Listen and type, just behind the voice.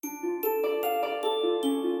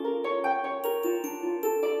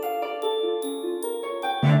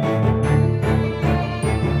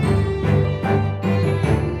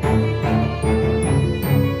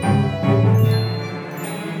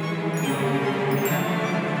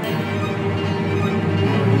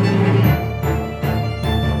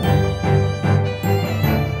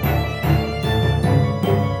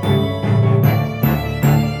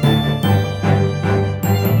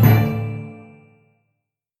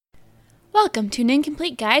Welcome to an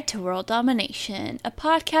incomplete guide to world domination, a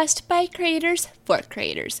podcast by creators for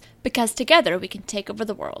creators, because together we can take over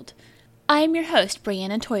the world. I am your host,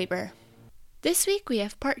 Brianna Toiber. This week we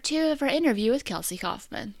have part 2 of our interview with Kelsey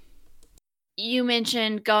Kaufman. You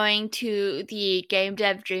mentioned going to the Game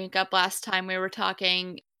Dev Drink Up last time we were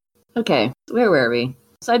talking. Okay, where were we?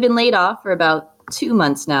 So I've been laid off for about 2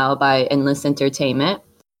 months now by Endless Entertainment.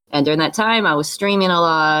 And during that time, I was streaming a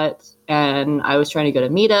lot, and I was trying to go to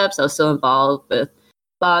meetups. I was still involved with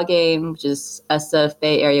BA Game, which is SF,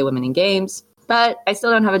 Bay Area Women in Games. But I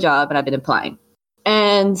still don't have a job, and I've been applying.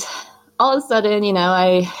 And all of a sudden,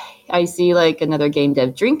 I see like another Game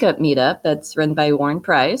Dev Drink Up meetup that's run by Warren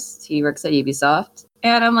Price. He works at Ubisoft.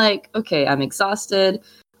 And I'm like, okay, I'm exhausted.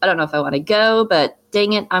 I don't know if I want to go, but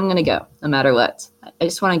dang it, I'm going to go no matter what. I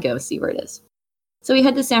just want to go see where it is. So we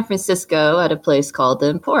head to San Francisco at a place called the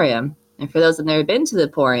Emporium. And for those who've never been to the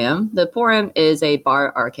Emporium is a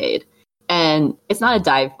bar arcade. And it's not a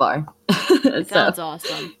dive bar. Sounds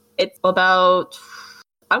awesome. It's about,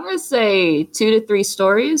 I'm going to say 2 to 3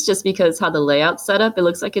 stories, just because how the layout's set up, it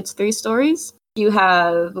looks like it's 3 stories. You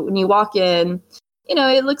have, when you walk in,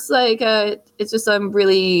 it looks like it's just some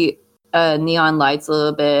really neon lights a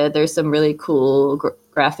little bit. There's some really cool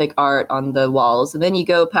graphic art on the walls. And then you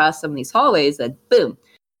go past some of these hallways and boom,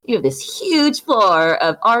 you have this huge floor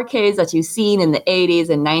of arcades that you've seen in the 80s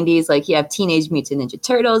and 90s. Like you have Teenage Mutant Ninja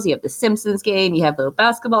Turtles, you have the Simpsons game, you have little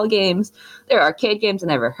basketball games. There are arcade games I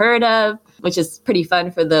never heard of, which is pretty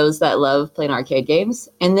fun for those that love playing arcade games.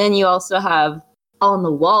 And then you also have on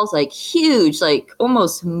the walls, like huge, like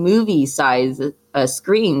almost movie size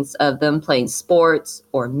screens of them playing sports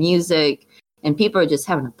or music. And people are just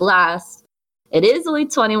having a blast. It is only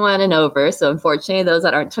 21 and over, so unfortunately, those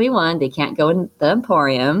that aren't 21, they can't go in the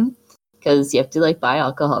Emporium because you have to buy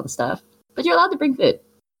alcohol and stuff. But you're allowed to bring food.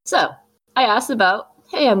 So I asked about,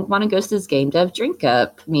 hey, I want to go to this Game Dev Drink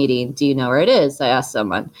Up meeting. Do you know where it is? I asked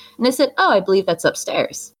someone, and they said, oh, I believe that's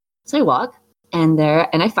upstairs. So I walk and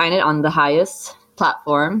I find it on the highest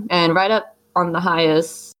platform, and right up on the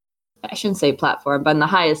highest, I shouldn't say platform, but on the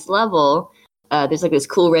highest level. There's this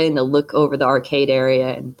cool railing to look over the arcade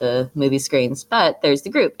area and the movie screens. But there's the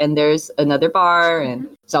group, and there's another bar, and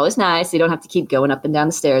it's always nice. You don't have to keep going up and down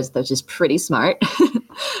the stairs, which is pretty smart.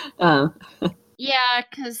 Yeah,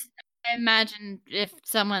 because I imagine if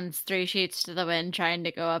someone's 3 sheets to the wind trying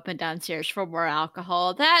to go up and down stairs for more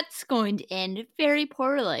alcohol, that's going to end very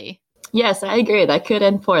poorly. Yes, I agree. That could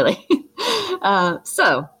end poorly.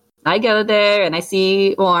 So I go there, and I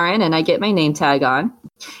see Warren, and I get my name tag on.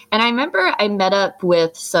 And I remember I met up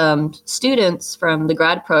with some students from the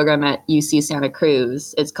grad program at UC Santa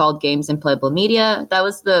Cruz. It's called Games and Playable Media. That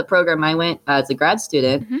was the program I went as a grad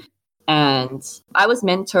student. Mm-hmm. And I was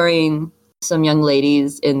mentoring some young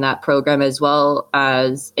ladies in that program as well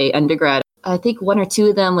as a undergrad. I think 1 or 2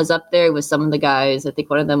 of them was up there with some of the guys. I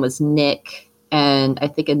think one of them was Nick. And I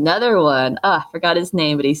think another one, I forgot his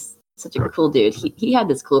name, but he's such a cool dude. He had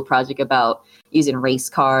this cool project about using race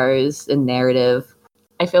cars and narrative.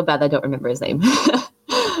 I feel bad that I don't remember his name.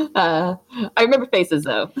 I remember faces,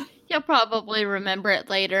 though. You'll probably remember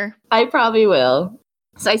it later. I probably will.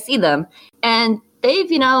 So I see them, and they've,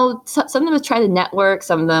 some of them have tried to network.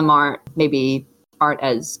 Some of them aren't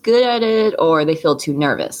as good at it, or they feel too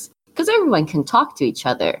nervous. Because everyone can talk to each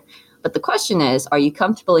other. But the question is, are you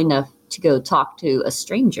comfortable enough to go talk to a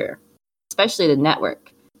stranger, especially the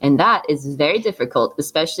network? And that is very difficult,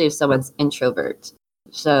 especially if someone's introvert.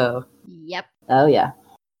 So. Yep. Oh, yeah.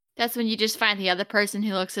 That's when you just find the other person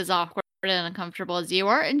who looks as awkward and uncomfortable as you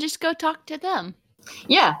are and just go talk to them.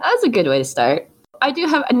 Yeah, that was a good way to start. I do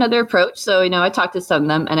have another approach. So, I talked to some of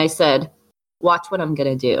them and I said, watch what I'm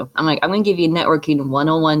going to do. I'm going to give you a networking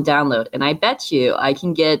 101 download. And I bet you I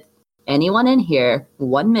can get anyone in here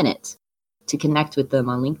 1 minute to connect with them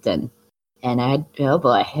on LinkedIn. And oh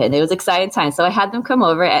boy, and it was exciting time. So I had them come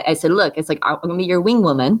over. I said, look, it's I'm going to be your wing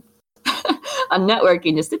woman. On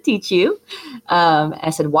networking just to teach you. I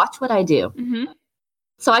said, watch what I do. Mm-hmm.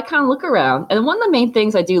 So I kind of look around. And one of the main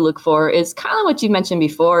things I do look for is kind of what you mentioned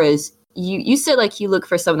before is you said you look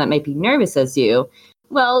for someone that might be nervous as you.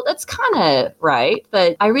 Well, that's kind of right.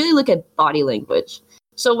 But I really look at body language.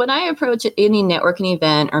 So when I approach any networking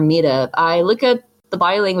event or meetup, I look at the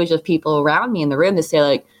body language of people around me in the room to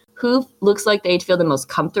say who looks like they'd feel the most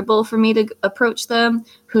comfortable for me to approach them,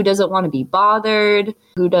 who doesn't want to be bothered,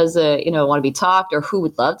 who doesn't, want to be talked, or who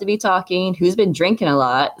would love to be talking, who's been drinking a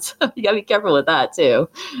lot. So you gotta be careful with that too.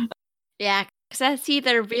 Yeah, because that's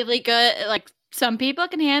either really good, some people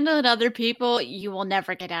can handle it, other people, you will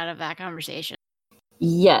never get out of that conversation.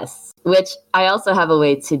 Yes, which I also have a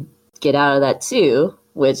way to get out of that too,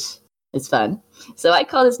 which It's fun. So I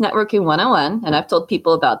call this Networking 101, and I've told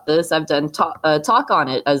people about this. I've done talk on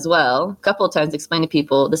it as well. A couple of times explain to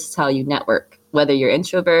people this is how you network, whether you're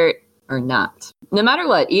introvert or not. No matter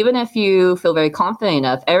what, even if you feel very confident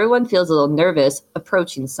enough, everyone feels a little nervous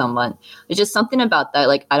approaching someone. There's just something about that,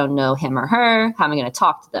 like, I don't know him or her, how am I going to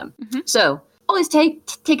talk to them? Mm-hmm. So always take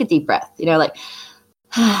a deep breath, like,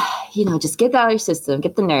 just get that out of your system,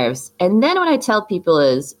 get the nerves. And then what I tell people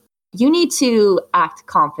is, you need to act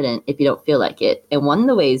confident if you don't feel like it. And one of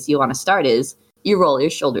the ways you want to start is you roll your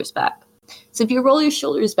shoulders back. So if you roll your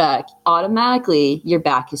shoulders back, automatically your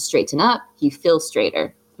back is straightened up, you feel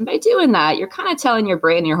straighter. And by doing that, you're kind of telling your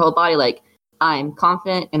brain and your whole body, like, I'm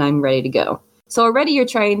confident and I'm ready to go. So already you're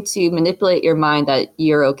trying to manipulate your mind that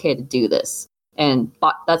you're okay to do this. And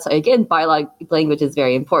that's, again, body language is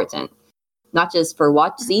very important. Not just for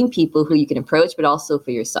seeing people who you can approach, but also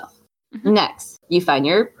for yourself. Mm-hmm. Next, you find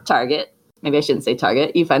your target. Maybe I shouldn't say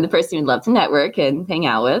target. You find the person you'd love to network and hang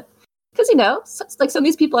out with. Because, like some of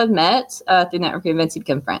these people I've met through networking events, you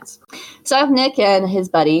become friends. So I have Nick and his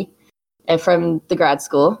buddy from the grad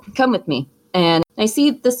school come with me. And I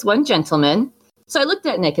see this one gentleman. So I looked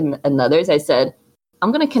at Nick and others. I said,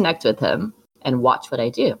 I'm going to connect with him and watch what I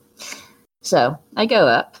do. So I go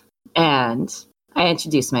up and I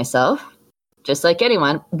introduce myself. Just like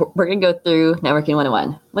anyone, we're going to go through Networking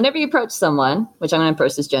 101. Whenever you approach someone, which I'm going to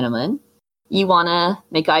approach this gentleman, you want to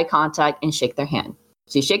make eye contact and shake their hand.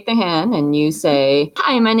 So you shake their hand and you say,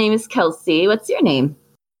 hi, my name is Kelsey. What's your name?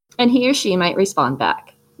 And he or she might respond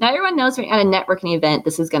back. Now, everyone knows when you're at a networking event,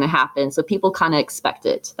 this is going to happen. So people kind of expect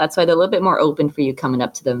it. That's why they're a little bit more open for you coming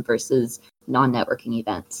up to them versus non-networking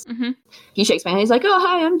events. Mm-hmm. He shakes my hand. He's like, oh,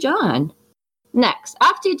 hi, I'm John. Next,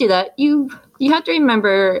 after you do that, you have to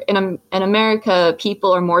remember in America,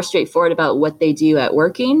 people are more straightforward about what they do at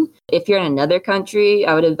working. If you're in another country,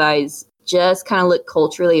 I would advise just kind of look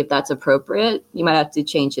culturally if that's appropriate. You might have to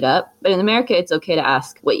change it up. But in America, it's okay to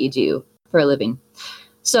ask what you do for a living.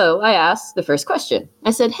 So I asked the first question.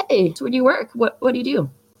 I said, hey, where do you work? What do you do?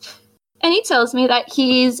 And he tells me that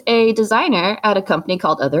he's a designer at a company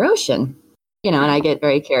called Other Ocean. And I get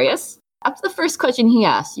very curious. After the first question he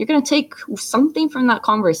asked, you're going to take something from that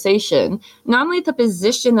conversation, not only the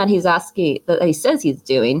position that he's asking, that he says he's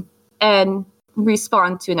doing, and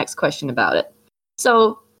respond to the next question about it.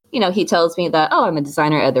 So, he tells me that, oh, I'm a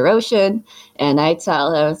designer at Other Ocean. And I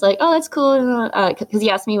tell him, it's like, oh, that's cool. Because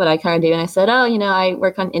he asked me what I kind of do. And I said, oh, I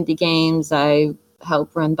work on indie games. I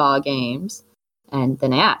help run ball games. And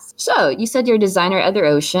then I asked, so you said you're a designer at Other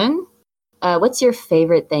Ocean. What's your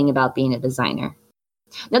favorite thing about being a designer?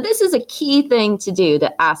 Now, this is a key thing to do,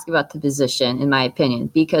 to ask about the position, in my opinion,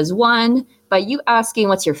 because one, by you asking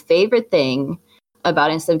what's your favorite thing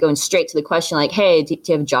about it, instead of going straight to the question like, hey, do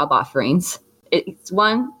you have job offerings?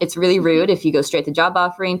 It's really rude if you go straight to job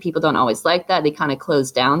offering. People don't always like that. They kind of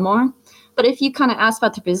close down more. But if you kind of ask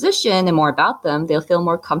about the position and more about them, they'll feel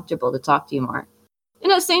more comfortable to talk to you more.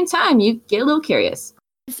 And at the same time, you get a little curious.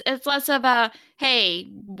 It's less of a, hey,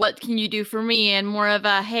 what can you do for me? And more of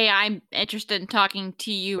a, hey, I'm interested in talking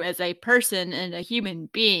to you as a person and a human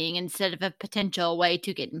being instead of a potential way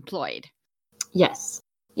to get employed. Yes,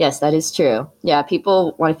 that is true. Yeah,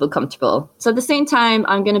 people want to feel comfortable. So at the same time,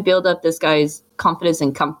 I'm going to build up this guy's confidence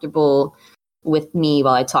and comfortable with me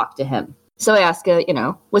while I talk to him. So I ask,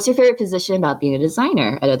 what's your favorite position about being a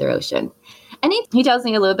designer at Other Ocean? And he tells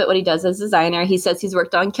me a little bit what he does as a designer. He says he's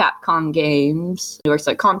worked on Capcom games. He works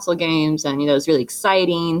on console games, and, it's really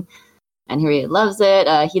exciting. And he really loves it.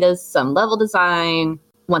 He does some level design.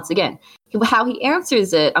 Once again, how he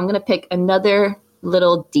answers it, I'm going to pick another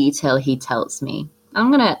little detail he tells me.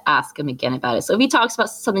 I'm going to ask him again about it. So if he talks about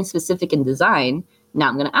something specific in design, now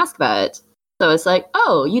I'm going to ask about it. So it's like,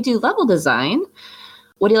 oh, you do level design.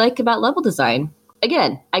 What do you like about level design?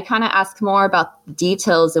 Again, I kind of ask more about the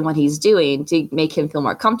details and what he's doing to make him feel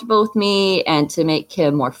more comfortable with me and to make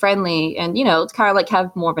him more friendly and, to kind of like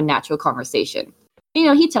have more of a natural conversation.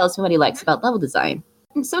 He tells me what he likes about level design.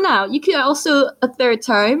 And so now you can also, a third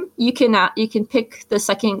time, you can pick the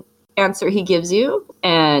second answer he gives you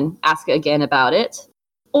and ask again about it,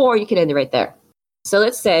 or you can end it right there. So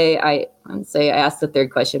let's say I ask the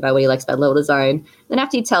third question about what he likes about level design. Then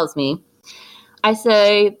after he tells me, I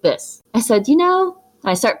say this. I said,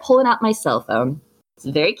 I start pulling out my cell phone. It's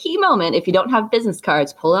a very key moment. If you don't have business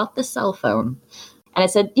cards, pull out the cell phone. And I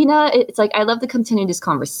said, it's like, I love to continue this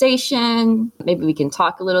conversation. Maybe we can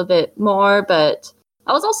talk a little bit more, but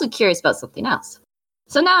I was also curious about something else.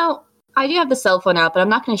 So now I do have the cell phone out, but I'm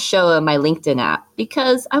not going to show my LinkedIn app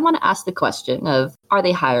because I want to ask the question of, are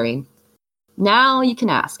they hiring? Now you can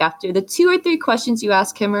ask. After the 2 or 3 questions you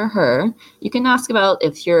ask him or her, you can ask about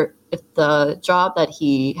if the job that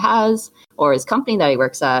he has or his company that he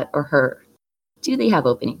works at or her, do they have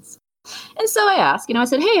openings? And so I asked, I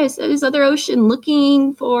said, hey, is Other Ocean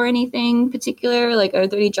looking for anything particular? Like, are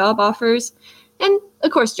there any job offers? And of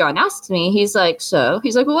course, John asked me, he's like, well,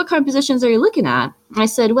 what kind of positions are you looking at? And I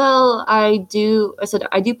said, well, I do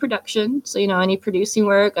production. So, any producing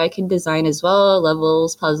work, I can design as well,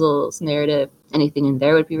 levels, puzzles, narrative, anything in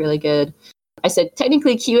there would be really good. I said,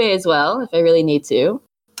 technically QA as well, if I really need to.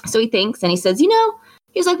 So he thinks and he says,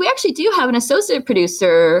 he's like, we actually do have an associate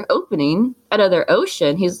producer opening at Other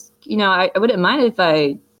Ocean. He's, I wouldn't mind if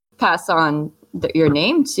I pass on your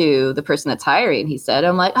name to the person that's hiring, he said.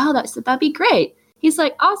 I'm like, oh, that'd be great. He's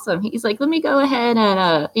like, awesome. He's like, let me go ahead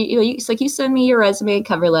and, you send me your resume,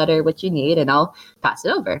 cover letter, what you need, and I'll pass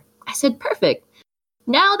it over. I said, perfect.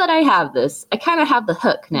 Now that I have this, I kind of have the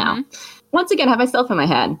hook now. Mm-hmm. Once again, I have myself in my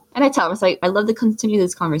head. And I tell him, it's like, I love to continue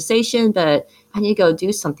this conversation, but I need to go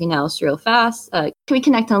do something else real fast. Can we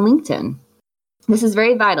connect on LinkedIn? This is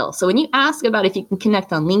very vital. So when you ask about if you can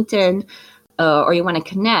connect on LinkedIn, or you want to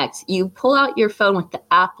connect, you pull out your phone with the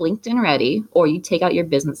app LinkedIn ready, or you take out your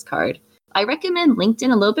business card. I recommend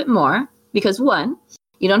LinkedIn a little bit more because 1,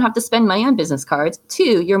 you don't have to spend money on business cards.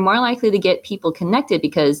 2, you're more likely to get people connected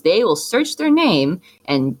because they will search their name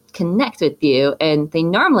and connect with you. And they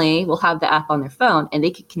normally will have the app on their phone and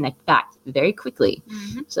they can connect back very quickly.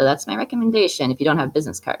 Mm-hmm. So that's my recommendation if you don't have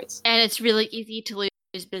business cards. And it's really easy to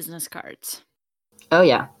lose business cards. Oh,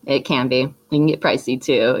 yeah, it can be. It can get pricey,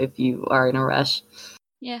 too, if you are in a rush.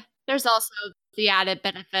 Yeah. There's also the added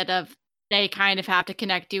benefit of they kind of have to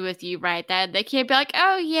connect with you, right? That they can't be like,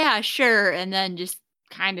 oh, yeah, sure, and then just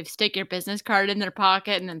kind of stick your business card in their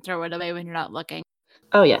pocket and then throw it away when you're not looking.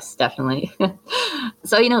 Oh, yes, definitely.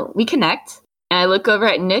 So, we connect, and I look over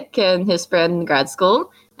at Nick and his friend in grad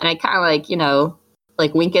school, and I kind of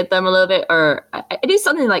like wink at them a little bit, or I do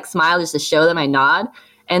something like smile just to show them I nod.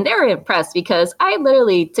 And they were impressed because I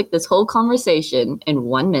literally took this whole conversation in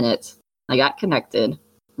 1 minute. I got connected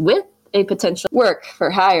with a potential work for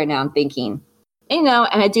hire now, I'm thinking. And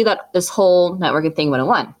I do this whole networking thing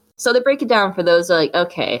 101. So to break it down for those like,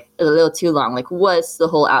 okay, it's a little too long. Like, what's the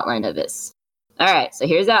whole outline of this? All right, so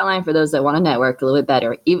here's the outline for those that want to network a little bit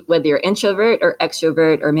better, whether you're introvert or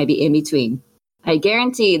extrovert or maybe in between. I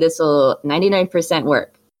guarantee this will 99%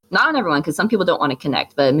 work. Not on everyone, because some people don't want to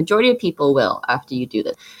connect, but a majority of people will after you do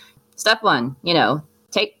this. Step 1,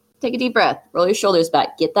 take a deep breath, roll your shoulders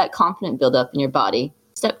back, get that confidence build up in your body.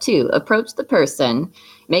 Step 2, approach the person,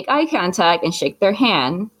 make eye contact and shake their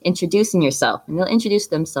hand, introducing yourself, and they'll introduce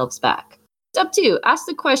themselves back. Step 2, ask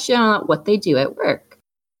the question on what they do at work.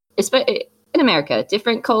 In America,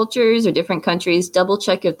 different cultures or different countries, double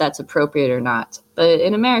check if that's appropriate or not. But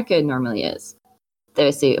in America, it normally is.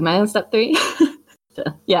 There, see, am I on step 3?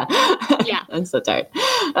 Yeah. I'm so tired.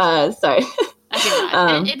 Sorry.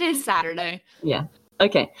 It is Saturday. Yeah.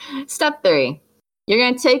 Okay. Step 3. You're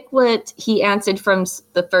going to take what he answered from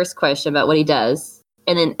the first question about what he does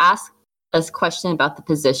and then ask us a question about the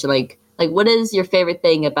position. Like what is your favorite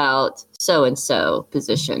thing about so-and-so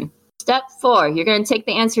position? Step 4, you're going to take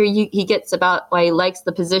the answer he gets about why he likes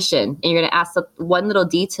the position, and you're going to ask one little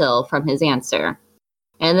detail from his answer.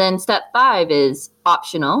 And then step 5 is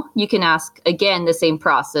optional. You can ask, again, the same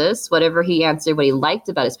process. Whatever he answered, what he liked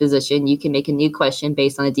about his position, you can make a new question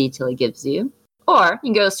based on the detail he gives you. Or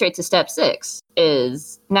you can go straight to step 6,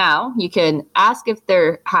 is now you can ask if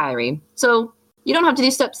they're hiring. So you don't have to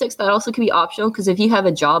do step 6. That also can be optional, because if you have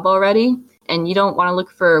a job already and you don't want to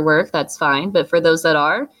look for work, that's fine. But for those that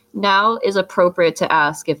are, now is appropriate to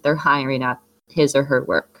ask if they're hiring at his or her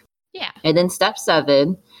work. Yeah. And then step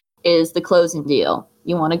 7 is the closing deal.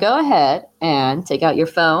 You want to go ahead and take out your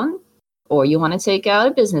phone, or you want to take out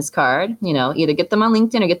a business card, either get them on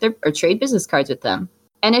LinkedIn or trade business cards with them.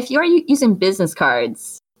 And if you're using business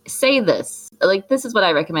cards, say this. Like, this is what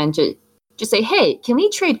I recommend. Just say, hey, can we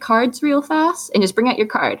trade cards real fast? And just bring out your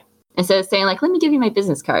card. Instead of saying, like, let me give you my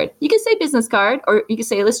business card. You can say business card, or you can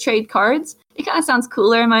say, let's trade cards. It kind of sounds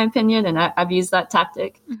cooler, in my opinion, and I've used that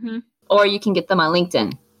tactic. Mm-hmm. Or you can get them on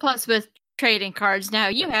LinkedIn. Plus, with trading cards now,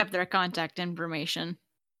 you have their contact information.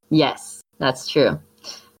 Yes, that's true.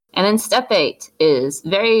 And then step 8 is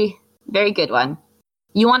very, very good one.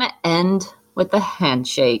 You want to end with a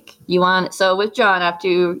handshake. So with John,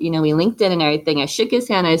 after, we linked in and everything, I shook his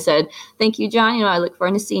hand. I said, thank you, John. I look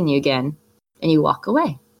forward to seeing you again. And you walk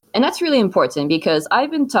away. And that's really important, because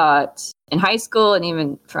I've been taught in high school and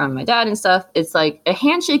even from my dad and stuff, it's like a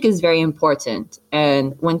handshake is very important.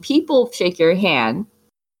 And when people shake your hand,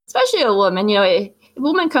 especially a woman, if a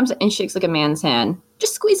woman comes and shakes like a man's hand,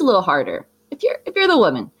 just squeeze a little harder. if you're the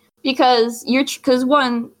woman, because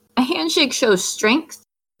one, a handshake shows strength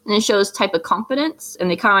and it shows type of confidence, and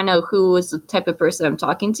they kind of know who is the type of person I'm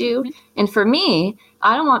talking to. And for me,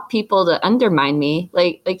 I don't want people to undermine me.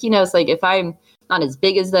 Like it's like if I'm not as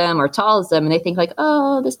big as them or tall as them, and they think like,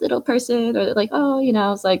 oh, this little person, or like, oh,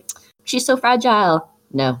 it's like, she's so fragile.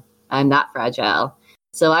 No, I'm not fragile.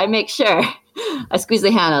 So I make sure I squeeze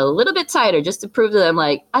the hand a little bit tighter just to prove to them,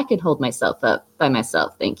 like, I can hold myself up by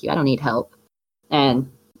myself. Thank you. I don't need help.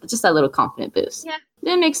 And just that little confident boost. Yeah.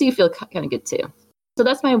 It makes you feel kind of good too. So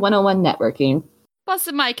that's my 101 networking. Plus,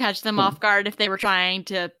 it might catch them off guard if they were trying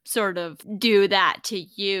to sort of do that to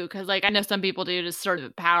you. Because, like, I know some people do just sort of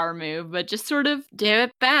a power move, but just sort of do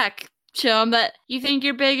it back. Show them that you think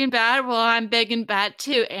you're big and bad. Well, I'm big and bad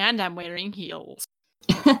too, and I'm wearing heels.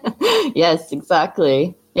 Yes,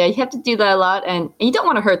 exactly. Yeah, you have to do that a lot, and you don't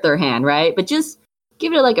want to hurt their hand, right? But just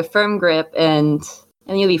give it like a firm grip, and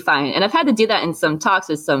you'll be fine. And I've had to do that in some talks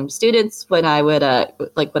with some students when I would,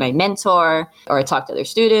 when I mentor or I talk to other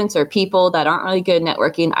students or people that aren't really good at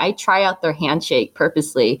networking. I try out their handshake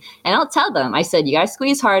purposely, and I'll tell them. I said, you guys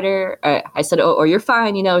squeeze harder. I said, or you're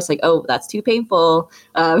fine. It's like, oh, that's too painful.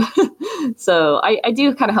 So I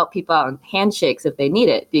do kind of help people out on handshakes if they need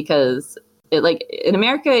it, because in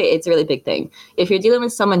America, it's a really big thing. If you're dealing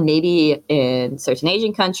with someone maybe in certain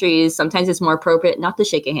Asian countries, sometimes it's more appropriate not to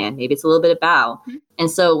shake a hand. Maybe it's a little bit of bow. Mm-hmm.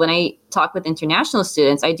 And so when I talk with international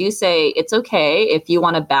students, I do say it's okay if you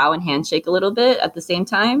want to bow and handshake a little bit at the same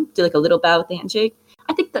time, do like a little bow with the handshake.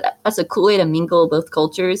 I think that's a cool way to mingle both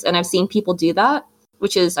cultures. And I've seen people do that,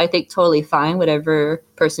 which is, I think, totally fine. Whatever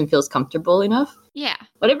person feels comfortable enough. Yeah.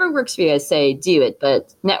 Whatever works for you, I say do it.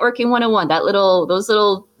 But networking 101, those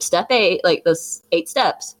little step 8, like those 8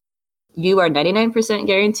 steps, you are 99%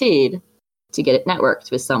 guaranteed to get it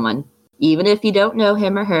networked with someone. Even if you don't know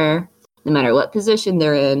him or her, no matter what position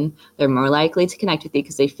they're in, they're more likely to connect with you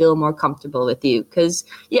because they feel more comfortable with you. Because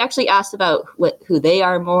you actually asked about who they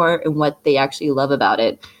are more and what they actually love about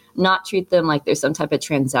it. Not treat them like there's some type of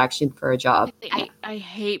transaction for a job. I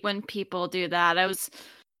hate when people do that. I was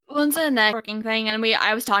once in a networking thing, and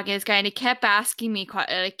I was talking to this guy, and he kept asking me,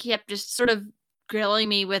 kept just sort of grilling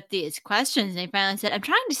me with these questions, and he finally said, I'm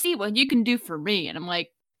trying to see what you can do for me. And I'm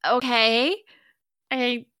like, okay.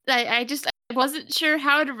 I wasn't sure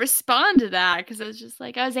how to respond to that, because I was just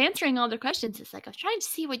like, I was answering all the questions. It's like, I was trying to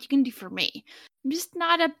see what you can do for me. I'm just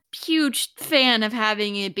not a huge fan of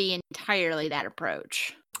having it be entirely that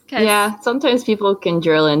approach. Yeah, sometimes people can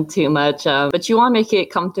drill in too much, but you want to make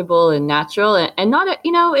it comfortable and natural, and not,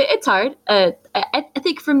 it's hard. I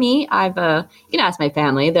think for me, I've, you can ask my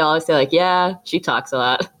family. They always say like, yeah, she talks a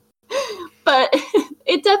lot. But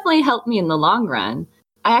it definitely helped me in the long run.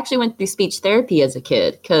 I actually went through speech therapy as a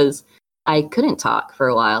kid because I couldn't talk for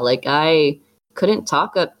a while. Like, I couldn't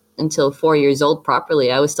talk up until 4 years old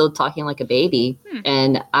properly. I was still talking like a baby.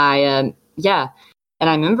 And and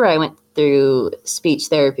I remember I went through speech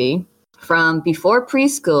therapy from before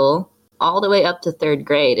preschool all the way up to 3rd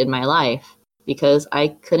grade in my life because I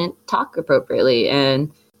couldn't talk appropriately.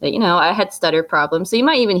 And, I had stutter problems. So you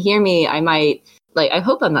might even hear me. I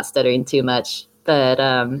hope I'm not stuttering too much, but...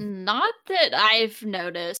 Not that I've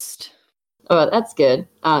noticed. Oh, that's good.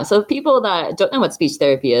 So people that don't know what speech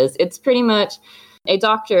therapy is, it's pretty much a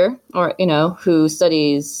doctor or, who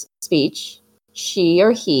studies speech. She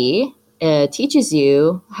or he teaches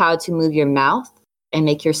you how to move your mouth and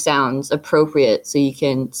make your sounds appropriate so you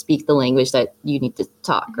can speak the language that you need to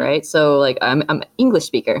talk, right? So, like, I'm an English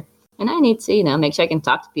speaker, and I need to, make sure I can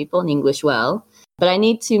talk to people in English well, but I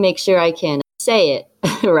need to make sure I can say it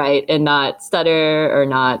right and not stutter or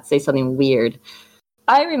not say something weird.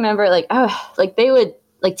 I remember, they would,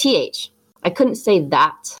 TH. I couldn't say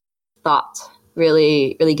that thought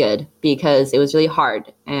really, really good because it was really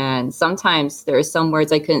hard. And sometimes there are some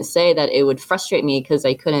words I couldn't say that it would frustrate me because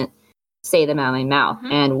I couldn't say them out of my mouth.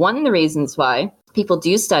 Mm-hmm. And one of the reasons why people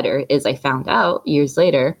do stutter is I found out years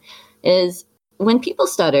later is when people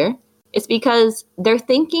stutter, it's because they're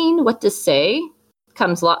thinking what to say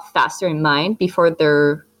comes a lot faster in mind before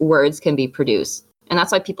their words can be produced. And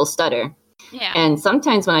that's why people stutter. Yeah. And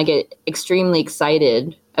sometimes when I get extremely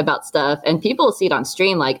excited about stuff and people see it on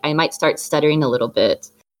stream, like I might start stuttering a little bit.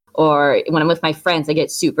 Or when I'm with my friends, I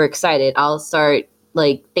get super excited. I'll start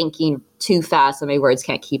thinking too fast and my words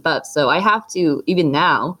can't keep up. So I have to, even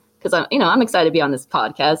now, because I'm excited to be on this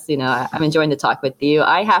podcast. I'm enjoying the talk with you.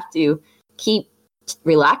 I have to keep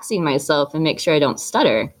relaxing myself and make sure I don't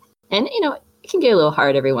stutter. And, it can get a little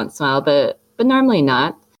hard every once in a while, but normally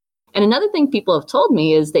not. And another thing people have told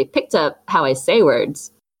me is they picked up how I say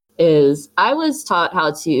words. Is I was taught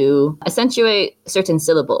how to accentuate certain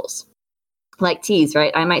syllables, like T's,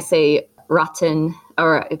 right? I might say rotten,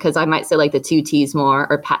 or because I might say like the two T's more,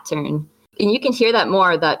 or pattern. And you can hear that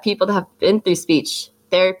more, that people that have been through speech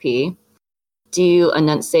therapy do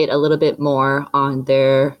enunciate a little bit more on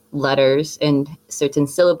their letters and certain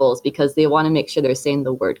syllables because they want to make sure they're saying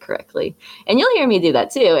the word correctly. And you'll hear me do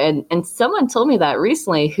that too. And someone told me that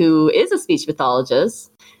recently who is a speech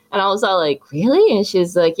pathologist. And I was all like, really? And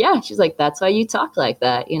she's like, yeah. She's like, that's why you talk like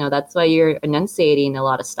that. You know, that's why you're enunciating a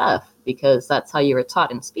lot of stuff, because that's how you were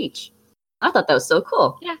taught in speech. I thought that was so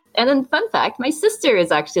cool. Yeah. And then fun fact, my sister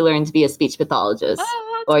is actually learning to be a speech pathologist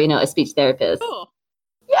or, you know, a speech therapist. Cool.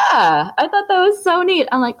 Yeah, I thought that was so neat.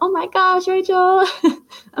 I'm like, oh my gosh, Rachel.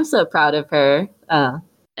 I'm so proud of her.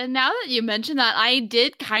 And now that you mention that, I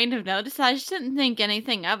did kind of notice that. I just didn't think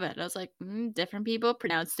anything of it. I was like, different people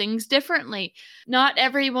pronounce things differently. Not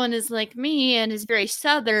everyone is like me and is very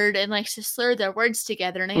southern and likes to slur their words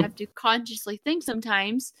together. And I have to consciously think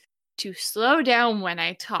sometimes to slow down when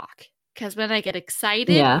I talk. Because when I get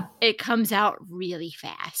excited, it comes out really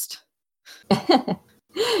fast.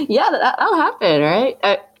 Yeah, that'll happen, right?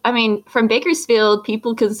 I mean, from Bakersfield,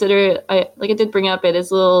 people consider, like I did bring up, it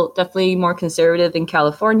is a little definitely more conservative than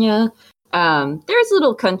California. There's a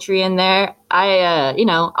little country in there.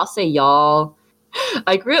 I'll say y'all.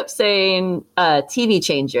 I grew up saying TV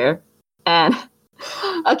changer, and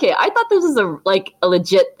okay, I thought this was a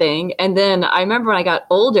legit thing. And then I remember when I got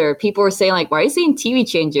older, people were saying like, "Why are you saying TV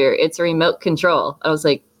changer? It's a remote control." I was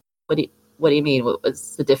like, "What do you mean? What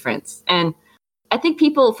was the difference?" And I think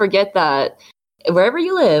people forget that wherever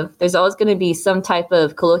you live, there's always going to be some type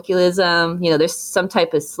of colloquialism. You know, there's some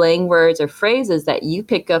type of slang words or phrases that you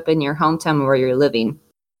pick up in your hometown where you're living.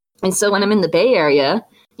 And so when I'm in the Bay Area,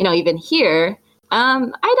 you know, even here, I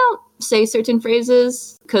don't say certain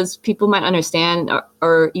phrases because people might understand,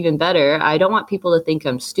 or even better, I don't want people to think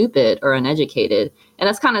I'm stupid or uneducated. And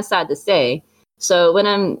that's kind of sad to say. So when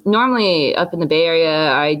I'm normally up in the Bay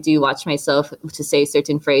Area, I do watch myself to say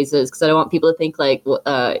certain phrases because I don't want people to think like,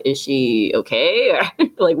 is she okay? Or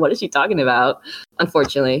like, what is she talking about?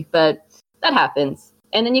 Unfortunately, but that happens.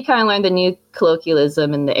 And then you kind of learn the new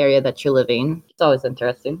colloquialism in the area that you're living. It's always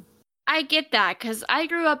interesting. I get that because I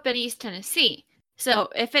grew up in East Tennessee. So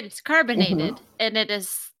if it is carbonated and it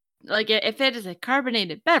is like, if it is a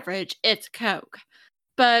carbonated beverage, it's Coke.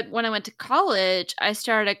 But when I went to college, I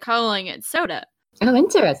started calling it soda. Oh,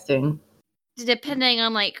 interesting. Depending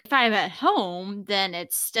on like if I'm at home, then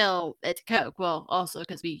it's Coke. Well, also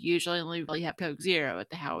because we usually only really have Coke Zero at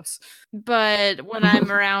the house. But when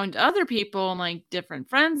I'm around other people and like different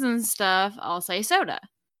friends and stuff, I'll say soda.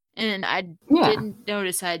 And I didn't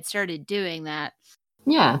notice I'd started doing that.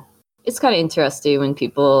 Yeah. It's kind of interesting when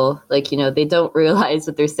people, like, you know, they don't realize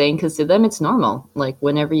what they're saying because to them it's normal. Like,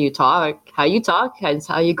 whenever you talk, how you talk is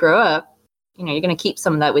how you grow up. You know, you're going to keep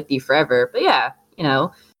some of that with you forever. But yeah, you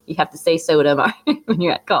know, you have to say soda when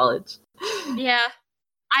you're at college. Yeah.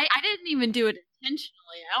 I didn't even do it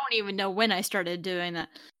intentionally. I don't even know when I started doing that.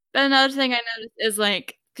 But another thing I noticed is,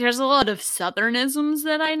 like, there's a lot of Southernisms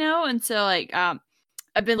that I know. And so, like,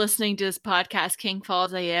 I've been listening to this podcast, King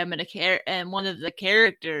Falls AM, and one of the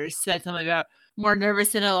characters said something about more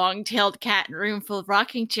nervous than a long-tailed cat in a room full of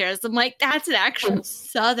rocking chairs. I'm like, that's an actual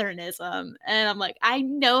Southernism. And I'm like, I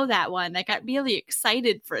know that one. I got really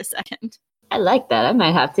excited for a second. I like that. I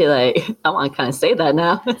might have to, I want to kind of say that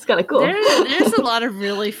now. It's kind of cool. There's a lot of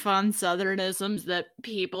really fun Southernisms that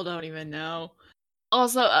people don't even know.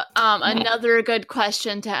 Also, another good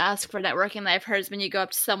question to ask for networking that I've heard is when you go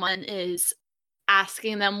up to someone is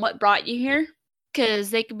asking them what brought you here, because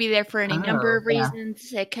they could be there for any number of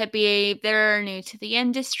reasons. It could be they're new to the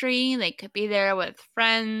industry, they could be there with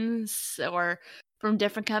friends or from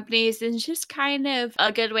different companies. It's just kind of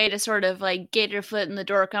a good way to sort of like get your foot in the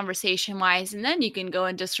door conversation wise, and then you can go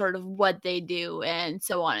into sort of what they do and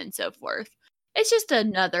so on and so forth. It's just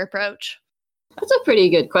another approach. That's a pretty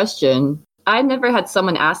good question. I've never had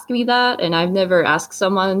someone ask me that, and I've never asked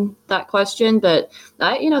someone that question, but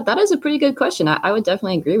that is a pretty good question. I would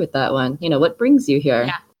definitely agree with that one. You know, what brings you here?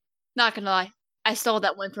 Yeah, not gonna lie. I stole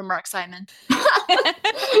that one from Mark Simon.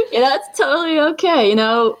 Yeah, that's totally okay. You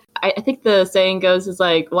know, I think the saying goes is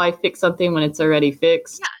like, why fix something when it's already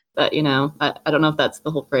fixed? Yeah. But, you know, I don't know if that's the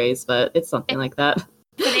whole phrase, but it's something like that.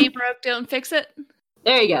 If it ain't broke, don't fix it.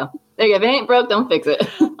 There you go. If it ain't broke, don't fix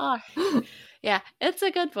it. Yeah, it's a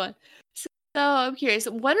good one. So I'm curious,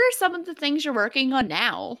 what are some of the things you're working on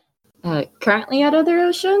now? Currently at Other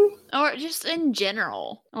Ocean? Or just in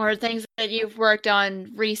general? Or things that you've worked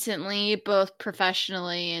on recently, both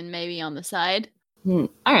professionally and maybe on the side? All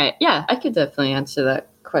right. Yeah, I could definitely answer that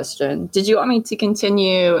question. Did you want me to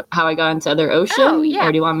continue how I got into Other Ocean? Oh, yeah.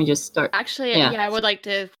 Or do you want me to just start? Actually, yeah, I would like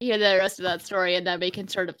to hear the rest of that story, and then we can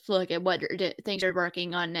sort of look at what things you're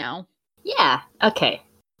working on now. Yeah. Okay.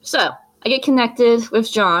 So I get connected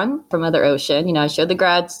with John from Other Ocean. I show the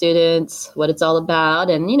grad students what it's all about.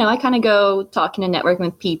 And, I kind of go talking and networking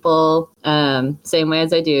with people, same way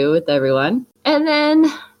as I do with everyone. And then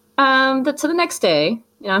to the next day,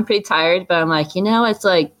 I'm pretty tired, but I'm like, it's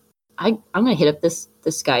like, I'm going to hit up this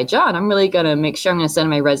guy, John. I'm really going to make sure I'm going to send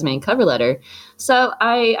him my resume and cover letter. So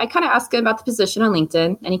I kind of ask him about the position on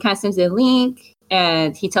LinkedIn, and he kind of sends me a link.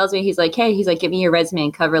 And he tells me, he's like, give me your resume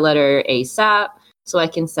and cover letter ASAP so I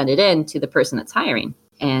can send it in to the person that's hiring.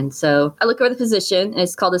 And so I look over the position, and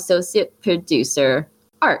it's called Associate Producer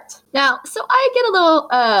Art. Now, so I get a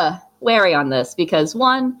little wary on this because,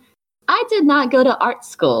 one, I did not go to art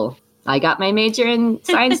school. I got my major in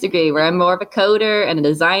science degree where I'm more of a coder and a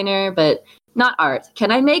designer, but not art.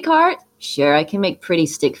 Can I make art? Sure, I can make pretty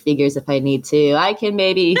stick figures if I need to. I can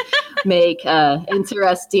maybe make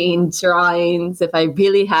interesting drawings if I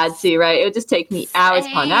really had to, right? It would just take me hours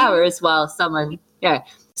upon hours while someone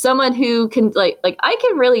who can like I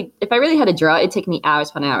can really, if I really had to draw, it'd take me hours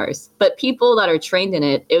upon hours. But people that are trained in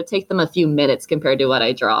it would take them a few minutes compared to what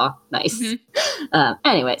I draw. Nice. Mm-hmm.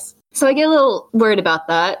 Anyways. So I get a little worried about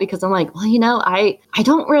that because I'm like, well, I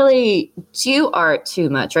don't really do art too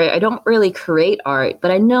much, right? I don't really create art, but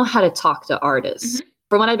I know how to talk to artists. Mm-hmm.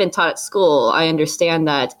 From what I've been taught at school, I understand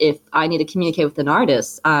that if I need to communicate with an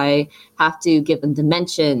artist, I have to give them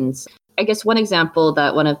dimensions. I guess one example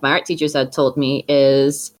that one of my art teachers had told me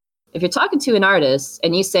is if you're talking to an artist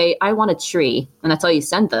and you say, I want a tree, and that's all you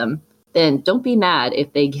send them, then don't be mad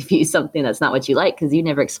if they give you something that's not what you like because you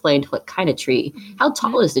never explained what kind of tree. How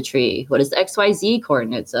tall is the tree? What is the XYZ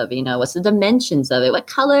coordinates of it? What's the dimensions of it? What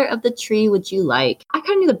color of the tree would you like? I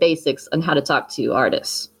kind of knew the basics on how to talk to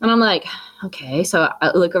artists. And I'm like, okay, so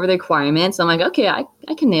I look over the requirements. I'm like, okay, I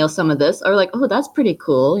can nail some of this. Or like, oh, that's pretty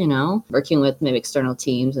cool, working with maybe external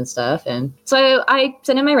teams and stuff. And so I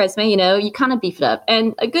send in my resume, you kind of beef it up.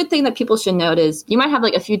 And a good thing that people should note is you might have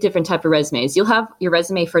like a few different type of resumes. You'll have your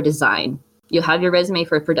resume for design. You'll have your resume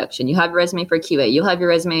for production. You have your resume for QA. You'll have your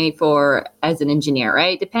resume for as an engineer,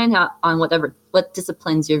 right? Depending on what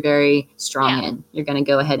disciplines you're very strong in. You're going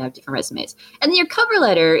to go ahead and have different resumes. And then your cover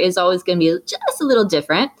letter is always going to be just a little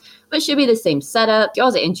different, but it should be the same setup. You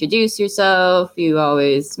always introduce yourself. You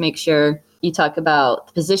always make sure you talk about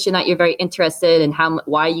the position that you're very interested in,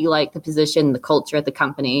 why you like the position, the culture at the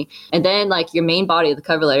company. And then like your main body of the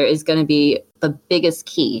cover letter is going to be the biggest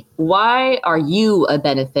key. Why are you a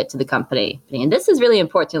benefit to the company? And this is really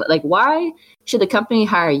important. Like, why should the company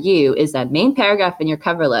hire you is that main paragraph in your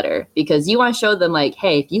cover letter, because you want to show them like,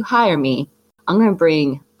 hey, if you hire me, I'm going to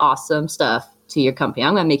bring awesome stuff to your company.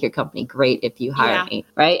 I'm going to make your company great if you hire me,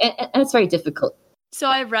 right? And it's very difficult. So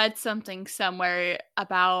I read something somewhere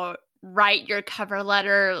about write your cover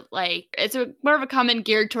letter, like it's more of a comment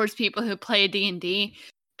geared towards people who play D&D,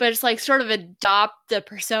 but it's like sort of adopt the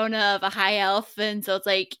persona of a high elf, and so it's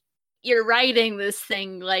like you're writing this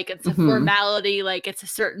thing like it's a formality, like it's a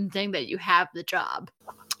certain thing that you have the job.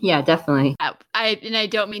 Yeah, definitely. I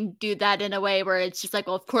don't mean do that in a way where it's just like,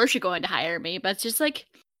 well, of course you're going to hire me, but it's just like,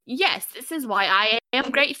 yes, this is why I am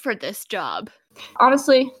great for this job.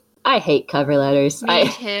 Honestly, I hate cover letters. Me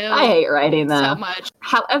too. I hate writing them so much.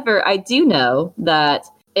 However, I do know that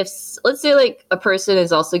if, let's say, like a person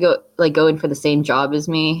is also going for the same job as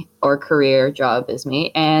me or career job as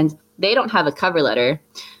me, and they don't have a cover letter,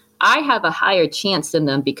 I have a higher chance than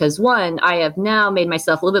them because, one, I have now made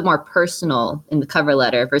myself a little bit more personal in the cover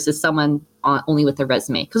letter versus someone only with a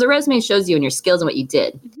resume. Because a resume shows you and your skills and what you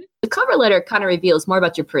did. Mm-hmm. The cover letter kind of reveals more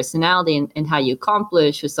about your personality and how you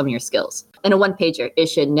accomplish with some of your skills. In a one-pager, it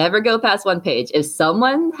should never go past one page. If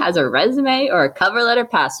someone has a resume or a cover letter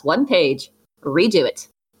past one page, redo it.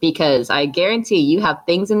 Because I guarantee you have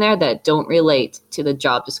things in there that don't relate to the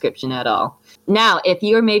job description at all. Now, if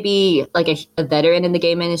you're maybe like a veteran in the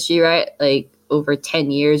game industry, right, like over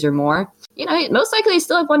 10 years or more, most likely you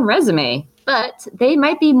still have one resume. But they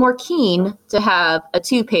might be more keen to have a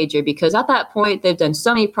 2-pager because at that point, they've done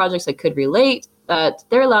so many projects that could relate that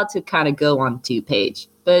they're allowed to kind of go on 2-page.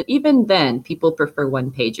 But even then, people prefer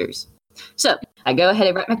 1-pagers. So I go ahead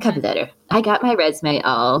and write my cover letter. I got my resume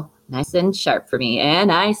all nice and sharp for me,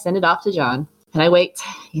 and I send it off to John. And I wait,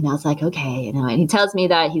 it's like, okay, and he tells me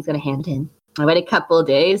that he's going to hand it in. I wait a couple of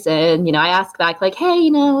days, and, I ask back, like, hey,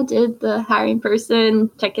 did the hiring person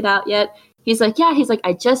check it out yet? He's like, yeah. He's like,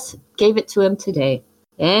 I just gave it to him today.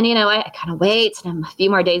 And, I kind of wait. And a few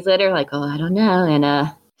more days later, like, oh, I don't know.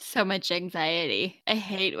 And So much anxiety. I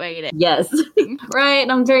hate waiting. Yes. Right.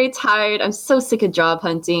 I'm very tired. I'm so sick of job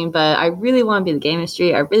hunting, but I really want to be in the game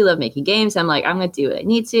industry. I really love making games. I'm like, I'm going to do what I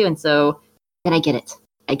need to. And so then I get it.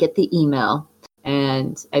 I get the email.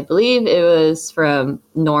 And I believe it was from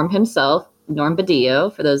Norm himself, Norm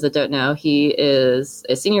Badillo. For those that don't know, he is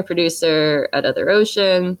a senior producer at Other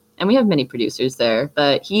Ocean. And we have many producers there,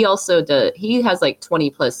 but he has like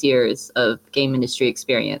 20 plus years of game industry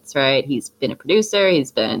experience, right? He's been a producer,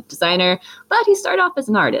 he's been a designer, but he started off as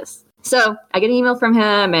an artist. So I get an email from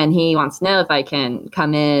him and he wants to know if I can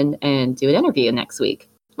come in and do an interview next week,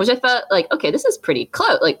 which I felt like, okay, this is pretty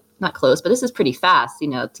close, like not close, but this is pretty fast,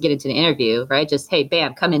 to get into the interview, right? Just, hey,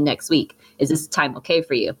 bam, come in next week. Is this time okay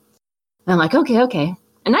for you? And I'm like, okay.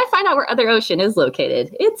 And I find out where Other Ocean is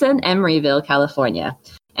located. It's in Emeryville, California.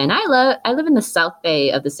 And I live in the South Bay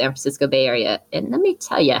of the San Francisco Bay Area. And let me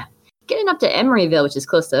tell you, getting up to Emeryville, which is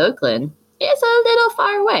close to Oakland, is a little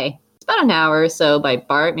far away. It's about an hour or so by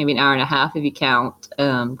BART, maybe an hour and a half if you count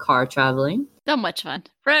car traveling. So much fun.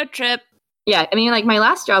 Road trip. Yeah, I mean, like my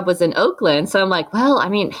last job was in Oakland. So I'm like, well, I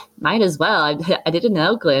mean, might as well. I did it in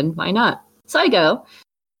Oakland. Why not? So I go.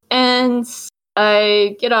 And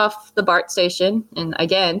I get off the BART station, and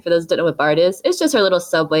again, for those who don't know what BART is, it's just our little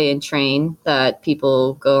subway and train that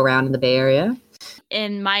people go around in the Bay Area.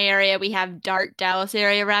 In my area, we have DART, Dallas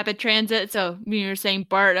Area Rapid Transit, so when you were saying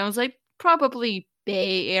BART, I was like, probably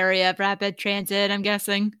Bay Area Rapid Transit, I'm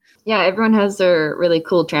guessing. Yeah, everyone has their really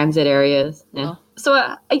cool transit areas. Yeah. Oh. So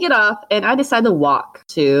I get off, and I decide to walk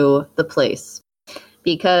to the place.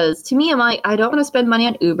 Because to me, I'm like, I don't want to spend money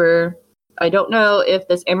on Uber. I don't know if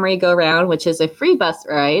this Emery Go Round, which is a free bus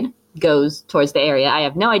ride, goes towards the area. I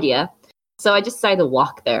have no idea. So I just decided to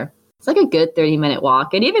walk there. It's like a good 30-minute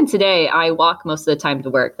walk. And even today, I walk most of the time to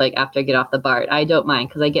work, like after I get off the BART. I don't mind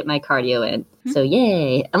because I get my cardio in. Mm-hmm. So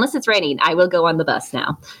yay. Unless it's raining, I will go on the bus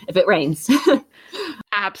now if it rains.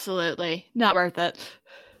 Absolutely. Not worth it.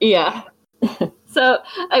 Yeah. So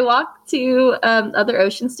I walk to Other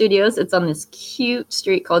Ocean Studios. It's on this cute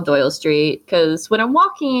street called Doyle Street. Because when I'm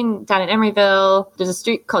walking down in Emeryville, there's a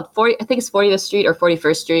street called 40th Street or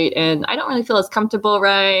 41st Street, and I don't really feel as comfortable,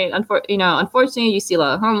 right? Unfortunately, you see a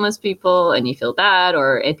lot of homeless people, and you feel bad,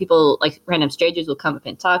 and people like random strangers will come up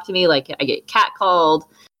and talk to me. Like I get catcalled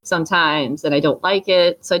sometimes, and I don't like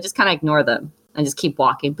it, so I just kind of ignore them. I just keep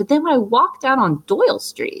walking. But then when I walk down on Doyle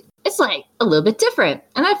Street, it's like a little bit different.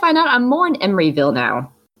 And I find out I'm more in Emeryville now.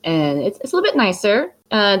 And it's a little bit nicer.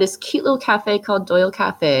 This cute little cafe called Doyle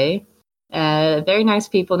Cafe. Very nice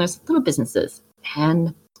people. And there's little businesses.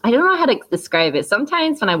 And I don't know how to describe it.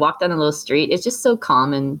 Sometimes when I walk down the little street, it's just so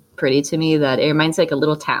calm and pretty to me that it reminds me like a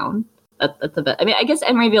little town. I mean, I guess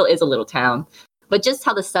Emeryville is a little town. But just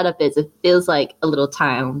how the setup is, it feels like a little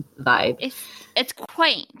town vibe. It's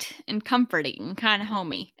quaint and comforting, kind of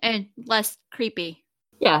homey, and less creepy.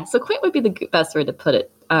 Yeah, so quaint would be the best way to put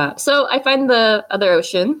it. So I find the Other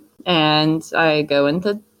Ocean, and I go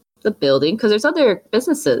into the building, because there's other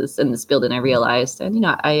businesses in this building, I realized. And,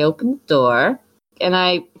 I open the door, and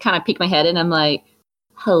I kind of peek my head in, I'm like,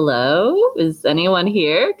 hello? Is anyone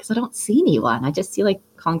here? Because I don't see anyone. I just see, like,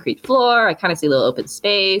 concrete floor. I kind of see a little open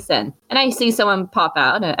space, and I see someone pop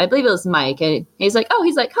out. I believe it was Mike, and he's like,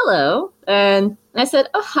 hello. And I said,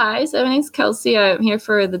 oh, hi. So my name's Kelsey. I'm here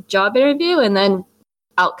for the job interview. And then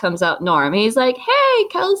out comes Norm. And he's like, hey,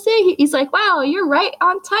 Kelsey. He's like, wow, you're right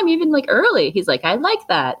on time, even like early. He's like, I like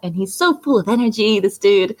that. And he's so full of energy, this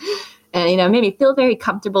dude. And, made me feel very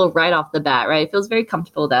comfortable right off the bat, right? It feels very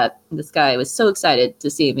comfortable that this guy was so excited to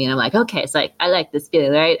see me. And I'm like, okay, it's like, I like this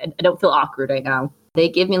feeling, right? I don't feel awkward right now. They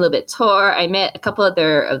gave me a little bit tour. I met a couple of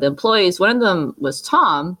the employees. One of them was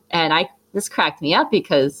Tom. And this cracked me up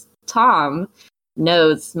because Tom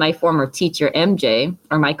knows my former teacher, MJ,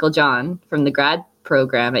 or Michael John, from the grad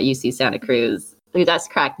program at UC Santa Cruz. That's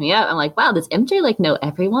cracked me up. I'm like, wow, does MJ know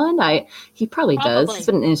everyone? He probably does. He's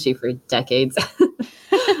been in the industry for decades.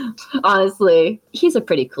 Honestly, he's a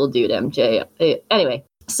pretty cool dude, MJ. Anyway,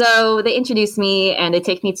 so they introduced me and they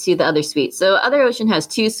take me to the other suite. So Other Ocean has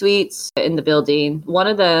 2 suites in the building. One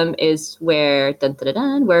of them is where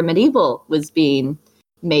Medieval was being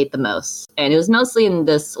made the most. And it was mostly in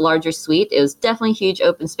this larger suite. It was definitely huge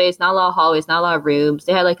open space, not a lot of hallways, not a lot of rooms.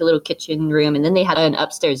 They had like a little kitchen room, and then they had an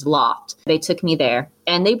upstairs loft. They took me there,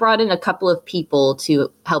 and they brought in a couple of people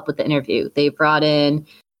to help with the interview. They brought in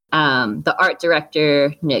the art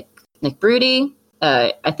director, Nick Broody.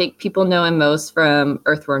 I think people know him most from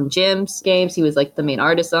Earthworm Jim's games. He was like the main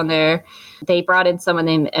artist on there. They brought in someone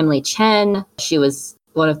named Emily Chen. She was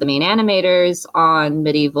one of the main animators on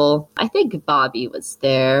Medieval. I think Bobby was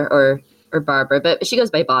there, or or Barbara, but she goes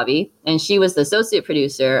by Bobby. And she was the associate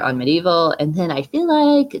producer on Medieval. And then I feel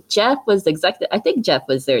like Jeff was the executive. I think Jeff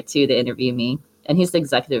was there too to interview me. And he's the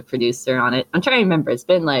executive producer on it. I'm trying to remember. It's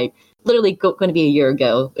been like literally going to be a year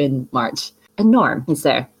ago in March. And Norm, he's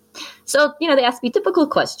there. So, they asked me typical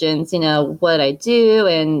questions, what I do.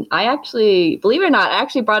 And I actually, believe it or not, I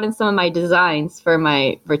actually brought in some of my designs for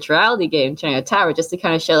my virtuality game, China Tower, just to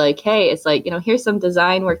kind of show like, hey, it's like, here's some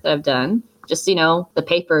design work that I've done. Just, the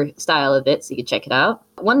paper style of it, so you can check it out.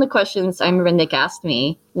 One of the questions I remember Nick asked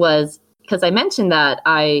me was, because I mentioned that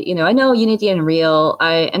I know Unity and Unreal,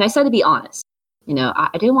 and I said to be honest. I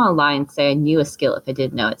didn't want to lie and say I knew a skill if I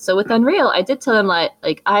didn't know it. So with Unreal, I did tell them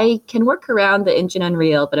like I can work around the engine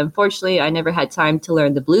Unreal, but unfortunately I never had time to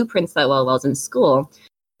learn the blueprints that well while I was in school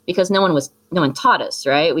because no one taught us,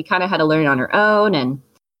 right? We kind of had to learn on our own, and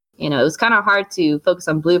it was kind of hard to focus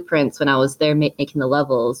on blueprints when I was there making the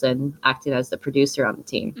levels and acting as the producer on the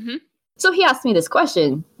team. Mm-hmm. So he asked me this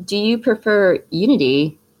question: do you prefer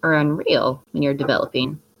Unity or Unreal when you're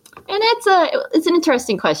developing? And it's an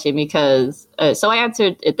interesting question because, so I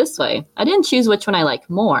answered it this way. I didn't choose which one I like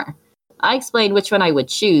more. I explained which one I would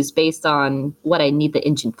choose based on what I need the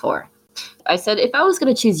engine for. I said, if I was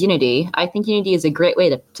going to choose Unity, I think Unity is a great way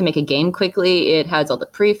to make a game quickly. It has all the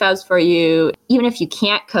prefabs for you. Even if you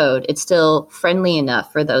can't code, it's still friendly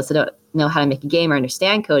enough for those that don't know how to make a game or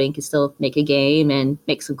understand coding can still make a game and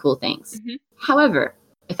make some cool things. Mm-hmm. However,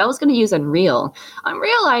 if I was going to use Unreal,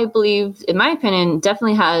 I believe, in my opinion,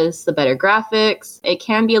 definitely has the better graphics. It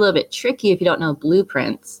can be a little bit tricky if you don't know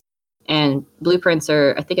blueprints. And blueprints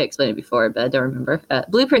are, I think I explained it before, but I don't remember.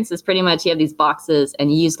 Blueprints is pretty much you have these boxes and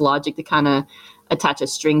you use logic to kind of attach a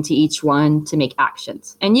string to each one to make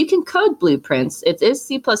actions. And you can code blueprints. It is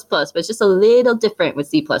C++, but it's just a little different with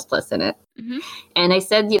C++ in it. Mm-hmm. And I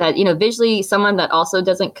said that, visually, someone that also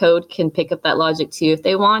doesn't code can pick up that logic too if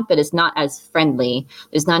they want, but it's not as friendly.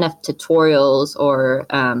 There's not enough tutorials or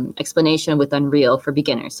explanation with Unreal for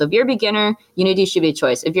beginners. So if you're a beginner, Unity should be a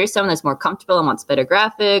choice. If you're someone that's more comfortable and wants better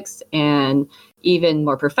graphics and even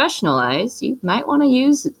more professionalized, you might want to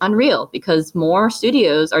use Unreal because more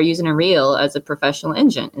studios are using Unreal as a professional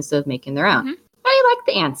engine instead of making their own. Mm-hmm. I like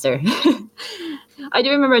the answer. I do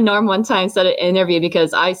remember Norm one time said an interview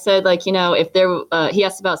because I said, if there, he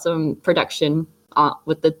asked about some production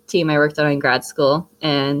with the team I worked on in grad school,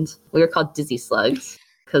 and we were called Dizzy Slugs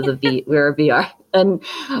because of we were VR. And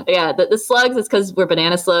yeah, the slugs is because we're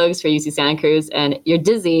banana slugs for UC Santa Cruz, and you're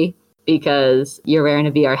dizzy because you're wearing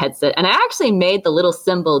a VR headset. And I actually made the little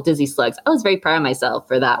symbol Dizzy Slugs. I was very proud of myself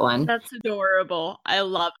for that one. That's adorable. I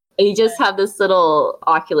love it. You just have this little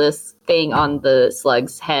Oculus thing on the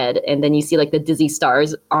slug's head, and then you see the dizzy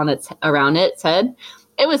stars around its head.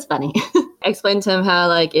 It was funny. I explained to him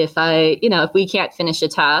how if we can't finish a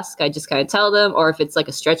task, I just kind of tell them, or if it's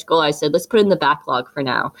a stretch goal, I said, let's put it in the backlog for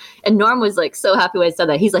now. And Norm was so happy when I said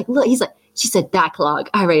that. He's like, look, she said backlog.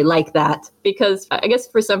 I really like that. Because I guess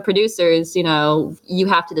for some producers, you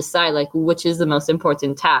have to decide which is the most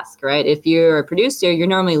important task, right? If you're a producer, you're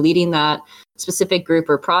normally leading that specific group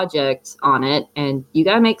or project on it, and you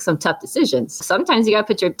got to make some tough decisions. Sometimes you got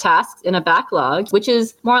to put your tasks in a backlog, which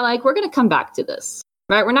is more we're going to come back to this,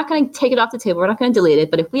 right? We're not going to take it off the table. We're not going to delete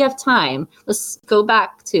it. But if we have time, let's go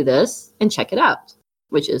back to this and check it out,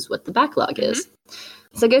 which is what the backlog is.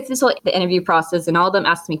 So I go through the interview process, and all of them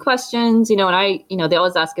ask me questions, and they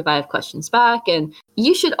always ask if I have questions back. And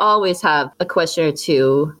you should always have a question or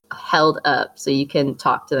two held up so you can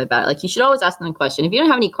talk to them about it. You should always ask them a question. If you don't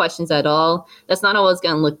have any questions at all, that's not always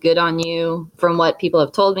going to look good on you from what people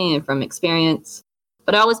have told me and from experience.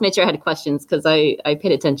 But I always made sure I had questions because I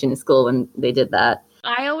paid attention in school when they did that.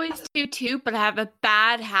 I always do too, but I have a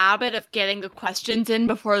bad habit of getting the questions in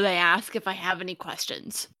before they ask if I have any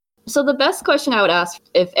questions. So the best question I would ask,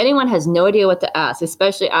 if anyone has no idea what to ask,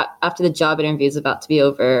 especially after the job interview is about to be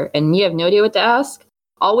over and you have no idea what to ask,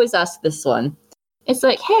 always ask this one. It's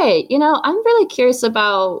hey, I'm really curious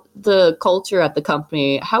about the culture at the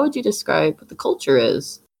company. How would you describe what the culture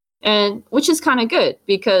is? And which is kind of good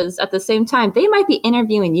because at the same time, they might be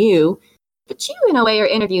interviewing you, but you in a way are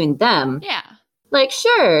interviewing them. Yeah.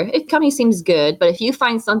 Sure, if company seems good, but if you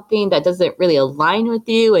find something that doesn't really align with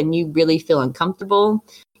you and you really feel uncomfortable,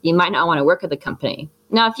 you might not want to work at the company.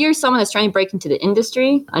 Now, if you're someone that's trying to break into the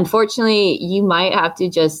industry, unfortunately, you might have to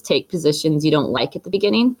just take positions you don't like at the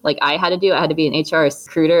beginning. I had to do. I had to be an HR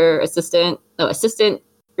assistant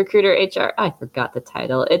recruiter HR. I forgot the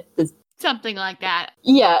title. It is something like that.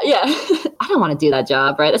 Yeah. I don't want to do that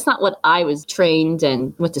job, right? That's not what I was trained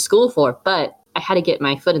and went to school for, but I had to get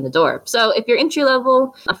my foot in the door. So if you're entry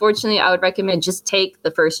level, unfortunately, I would recommend just take the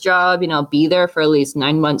first job, be there for at least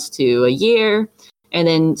 9 months to a year. and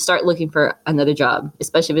then start looking for another job,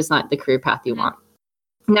 especially if it's not the career path you want.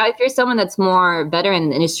 Now, if you're someone that's more veteran in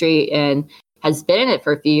the industry and has been in it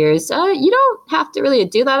for a few years, you don't have to really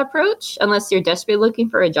do that approach unless you're desperately looking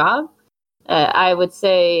for a job. I would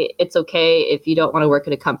say it's okay if you don't want to work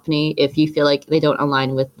at a company if you feel like they don't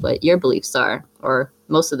align with what your beliefs are, or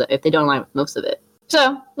if they don't align with most of it.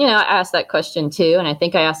 So, I asked that question too, and I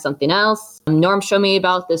think I asked something else. Norm showed me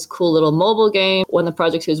about this cool little mobile game, one of the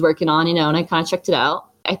projects he was working on, and I kind of checked it out.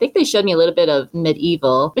 I think they showed me a little bit of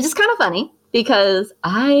Medieval, which is kind of funny because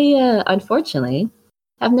I, unfortunately,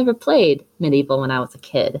 have never played Medieval when I was a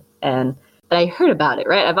kid, but I heard about it,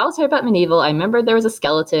 right? I've always heard about Medieval. I remember there was a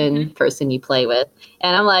skeleton person you play with,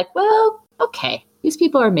 and I'm like, well, okay, these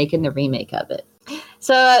people are making the remake of it.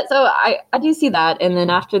 So I do see that, and then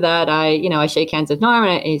after that, I shake hands with Norm,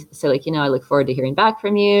 and I say, I look forward to hearing back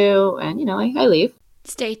from you, and, I leave.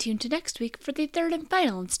 Stay tuned to next week for the third and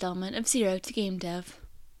final installment of Zero to Game Dev.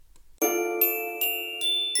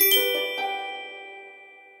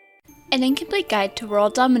 An Incomplete Guide to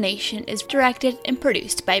World Domination is directed and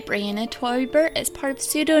produced by Brianna Toiber as part of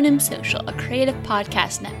Pseudonym Social, a creative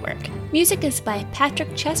podcast network. Music is by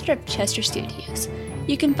Patrick Chester of Chester Studios.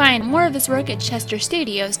 You can find more of his work at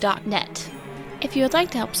chesterstudios.net. If you would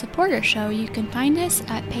like to help support our show, you can find us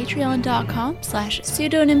at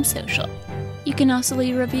patreon.com/pseudonymsocial. You can also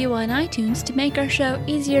leave a review on iTunes to make our show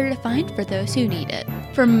easier to find for those who need it.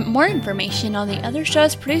 For more information on the other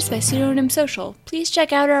shows produced by Pseudonym Social, please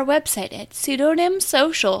check out our website at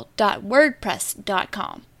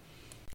pseudonymsocial.wordpress.com.